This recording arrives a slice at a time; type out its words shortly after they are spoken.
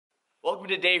Welcome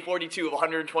to day 42 of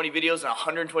 120 videos and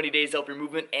 120 days to help your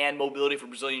movement and mobility for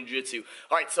Brazilian Jiu-Jitsu.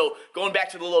 Alright, so going back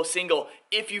to the low single,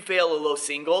 if you fail a low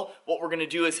single, what we're going to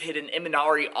do is hit an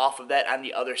Imanari off of that on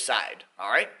the other side.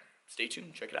 Alright, stay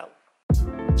tuned, check it out.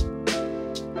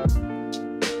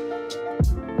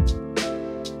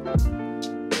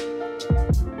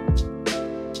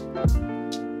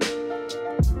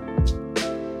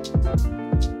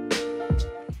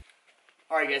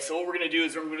 Alright guys, so what we're going to do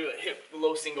is we're going to hit the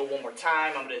low single one more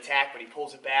time. I'm going to attack, but he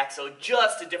pulls it back. So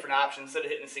just a different option. Instead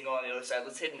of hitting a single on the other side,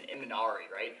 let's hit an Imanari,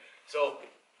 right? So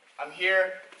I'm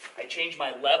here, I change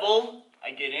my level,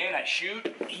 I get in, I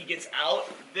shoot, he gets out.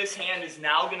 This hand is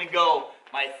now going to go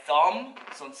my thumb.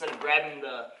 So instead of grabbing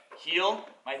the heel,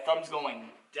 my thumb's going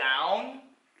down,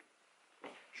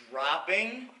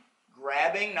 dropping,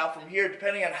 grabbing. Now from here,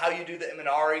 depending on how you do the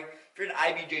Imanari, if you're an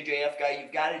IBJJF guy,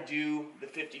 you've got to do the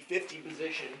 50-50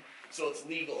 position so it's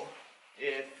legal.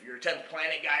 If you're a 10th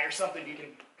Planet guy or something, you can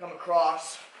come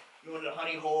across, go into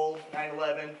honey hole,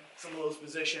 9/11, some of those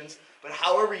positions. But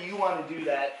however you want to do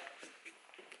that,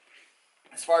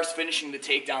 as far as finishing the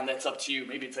takedown, that's up to you.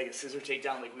 Maybe it's like a scissor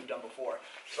takedown like we've done before.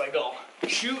 So I go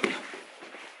shoot,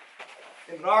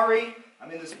 Imanari, I'm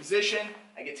in this position,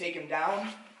 I can take him down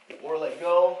or let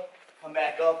go. Come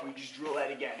back up, we just drill that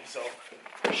again. So,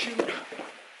 shoot,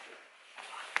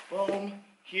 boom,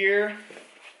 here.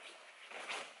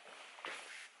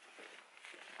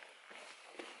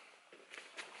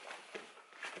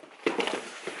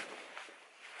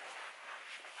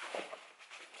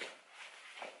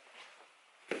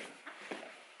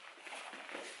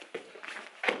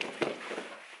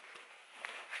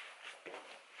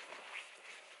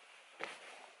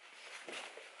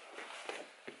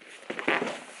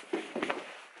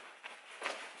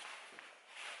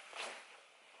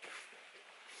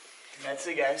 And that's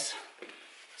it, guys.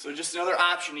 So just another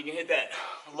option. You can hit that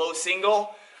low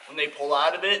single when they pull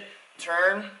out of it,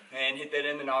 turn, and hit that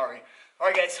Imanari. All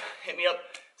right, guys, hit me up,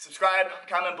 subscribe,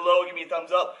 comment below, give me a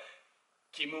thumbs up.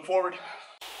 Keep moving forward.